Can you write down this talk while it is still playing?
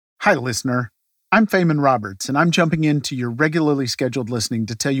Hi, listener. I'm Feynman Roberts, and I'm jumping into your regularly scheduled listening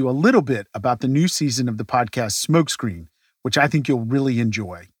to tell you a little bit about the new season of the podcast Smokescreen, which I think you'll really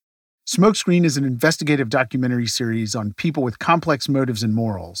enjoy. Smokescreen is an investigative documentary series on people with complex motives and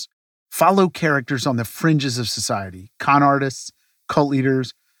morals. Follow characters on the fringes of society, con artists, cult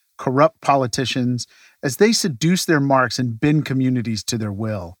leaders, corrupt politicians, as they seduce their marks and bend communities to their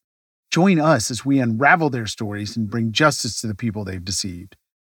will. Join us as we unravel their stories and bring justice to the people they've deceived.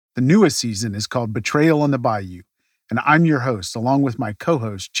 The newest season is called Betrayal on the Bayou, and I'm your host, along with my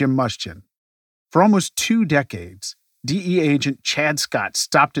co-host, Jim Muschin. For almost 2 decades, DEA agent Chad Scott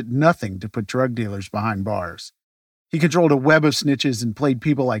stopped at nothing to put drug dealers behind bars. He controlled a web of snitches and played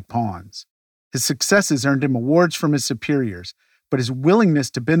people like pawns. His successes earned him awards from his superiors, but his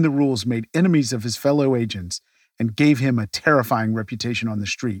willingness to bend the rules made enemies of his fellow agents and gave him a terrifying reputation on the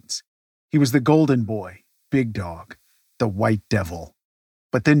streets. He was the golden boy, big dog, the white devil.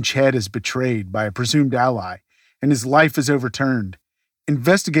 But then Chad is betrayed by a presumed ally, and his life is overturned.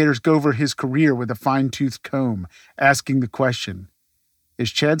 Investigators go over his career with a fine-toothed comb, asking the question,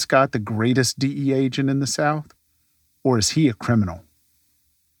 is Chad Scott the greatest DEA agent in the South? Or is he a criminal?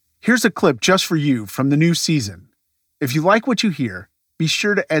 Here's a clip just for you from the new season. If you like what you hear, be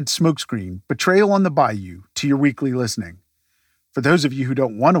sure to add Smokescreen, Betrayal on the Bayou, to your weekly listening. For those of you who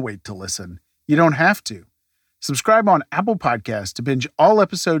don't want to wait to listen, you don't have to. Subscribe on Apple Podcasts to binge all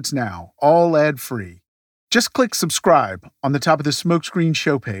episodes now, all ad-free. Just click subscribe on the top of the Smokescreen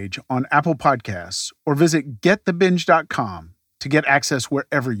show page on Apple Podcasts or visit getthebinge.com to get access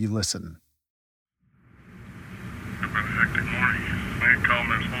wherever you listen. It's been a hectic morning. I called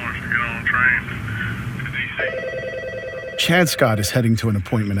me this morning to get on a train to D.C. Chad Scott is heading to an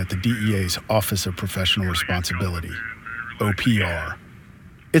appointment at the DEA's Office of Professional Responsibility, OPR.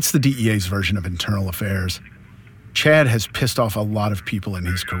 It's the DEA's version of internal affairs. Chad has pissed off a lot of people in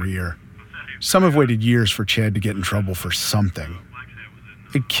his career. Some have waited years for Chad to get in trouble for something.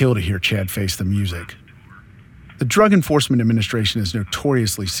 It'd kill to hear Chad face the music. The Drug Enforcement Administration is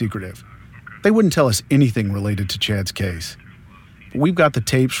notoriously secretive. They wouldn't tell us anything related to Chad's case. But we've got the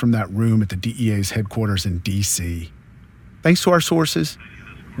tapes from that room at the DEA's headquarters in D.C. Thanks to our sources,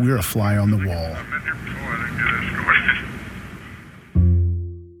 we're a fly on the wall.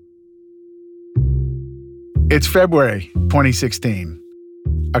 It's February 2016.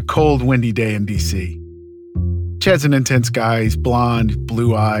 A cold, windy day in D.C. Chad's an intense guy. He's blonde,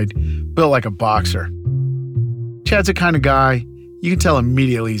 blue-eyed, built like a boxer. Chad's the kind of guy you can tell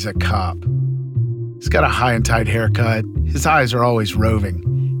immediately he's a cop. He's got a high and tight haircut. His eyes are always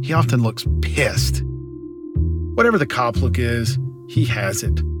roving. He often looks pissed. Whatever the cop look is, he has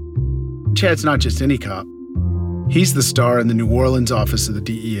it. Chad's not just any cop. He's the star in the New Orleans office of the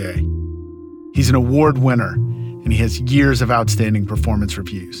DEA. He's an award winner, and he has years of outstanding performance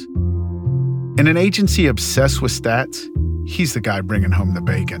reviews. In an agency obsessed with stats, he's the guy bringing home the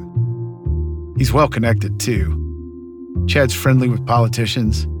bacon. He's well-connected, too. Chad's friendly with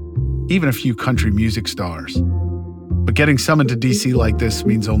politicians, even a few country music stars. But getting summoned to D.C. like this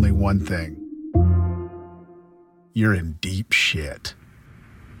means only one thing. You're in deep shit.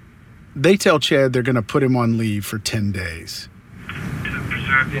 They tell Chad they're going to put him on leave for 10 days. To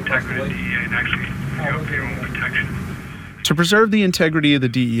preserve the integrity of the DEA and actually for your own protection. To preserve the integrity of the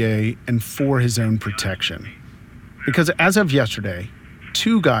DEA and for his own protection. Because as of yesterday,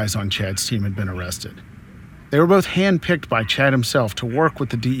 2 guys on Chad's team had been arrested. They were both handpicked by Chad himself to work with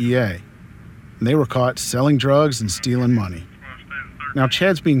the DEA. And they were caught selling drugs and stealing money. Now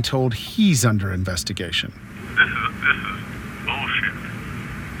Chad's being told he's under investigation. This is bullshit.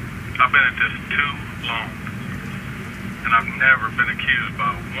 I've been at this too long. And I've never been accused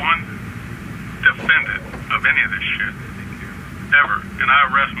by one defendant of any of this shit. Ever. And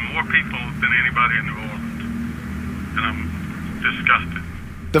I arrest more people than anybody in New Orleans. And I'm disgusted.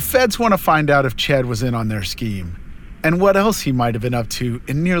 The feds want to find out if Chad was in on their scheme and what else he might have been up to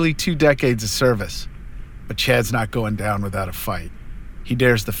in nearly 2 decades of service. But Chad's not going down without a fight. He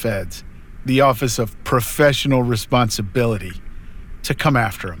dares the feds, the Office of Professional Responsibility, to come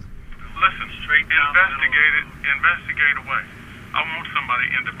after him. Listen, straight down. Investigate away. I want somebody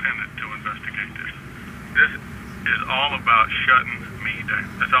independent to investigate this. This is all about shutting me down.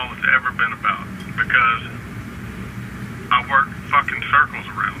 That's all it's ever been about. Because I work fucking circles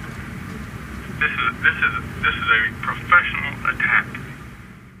around them. This is a professional attack.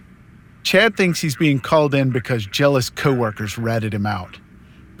 Chad thinks he's being called in because jealous coworkers ratted him out.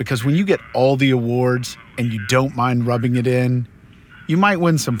 Because when you get all the awards and you don't mind rubbing it in, you might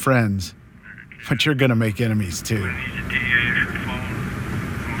win some friends, but you're gonna make enemies too. When he's a DA, you should phone.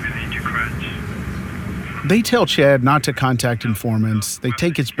 We're gonna need your crutch. They tell Chad not to contact informants, they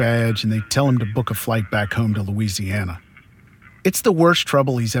take his badge, and they tell him to book a flight back home to Louisiana. It's the worst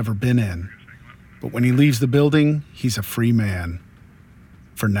trouble he's ever been in. But when he leaves the building, he's a free man.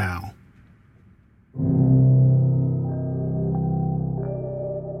 For now.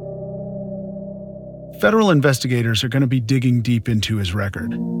 Federal investigators are going to be digging deep into his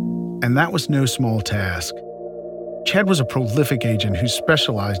record. And that was no small task. Chad was a prolific agent who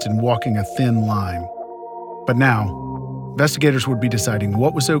specialized in walking a thin line. But now, investigators would be deciding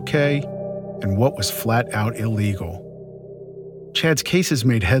what was okay and what was flat out illegal. Chad's cases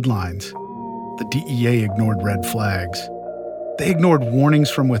made headlines. The DEA ignored red flags. They ignored warnings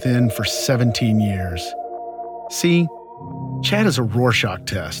from within for 17 years. See, Chad is a Rorschach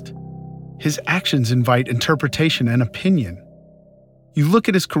test. His actions invite interpretation and opinion. You look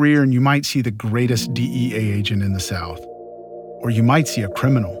at his career and you might see the greatest DEA agent in the South. Or you might see a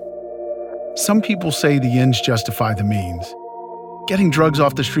criminal. Some people say the ends justify the means. Getting drugs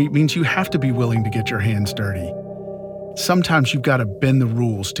off the street means you have to be willing to get your hands dirty. Sometimes you've got to bend the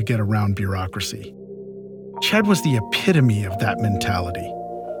rules to get around bureaucracy. Chad was the epitome of that mentality.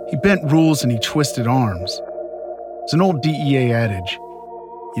 He bent rules and he twisted arms. It's an old DEA adage.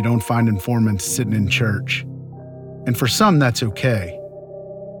 You don't find informants sitting in church. And for some, that's okay.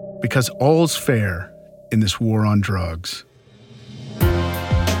 Because all's fair in this war on drugs.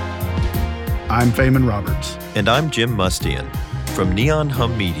 I'm Feynman Roberts. And I'm Jim Mustian. From Neon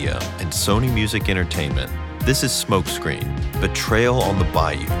Hum Media and Sony Music Entertainment, this is Smokescreen: Betrayal on the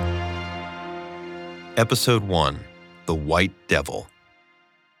Bayou. Episode 1: The White Devil.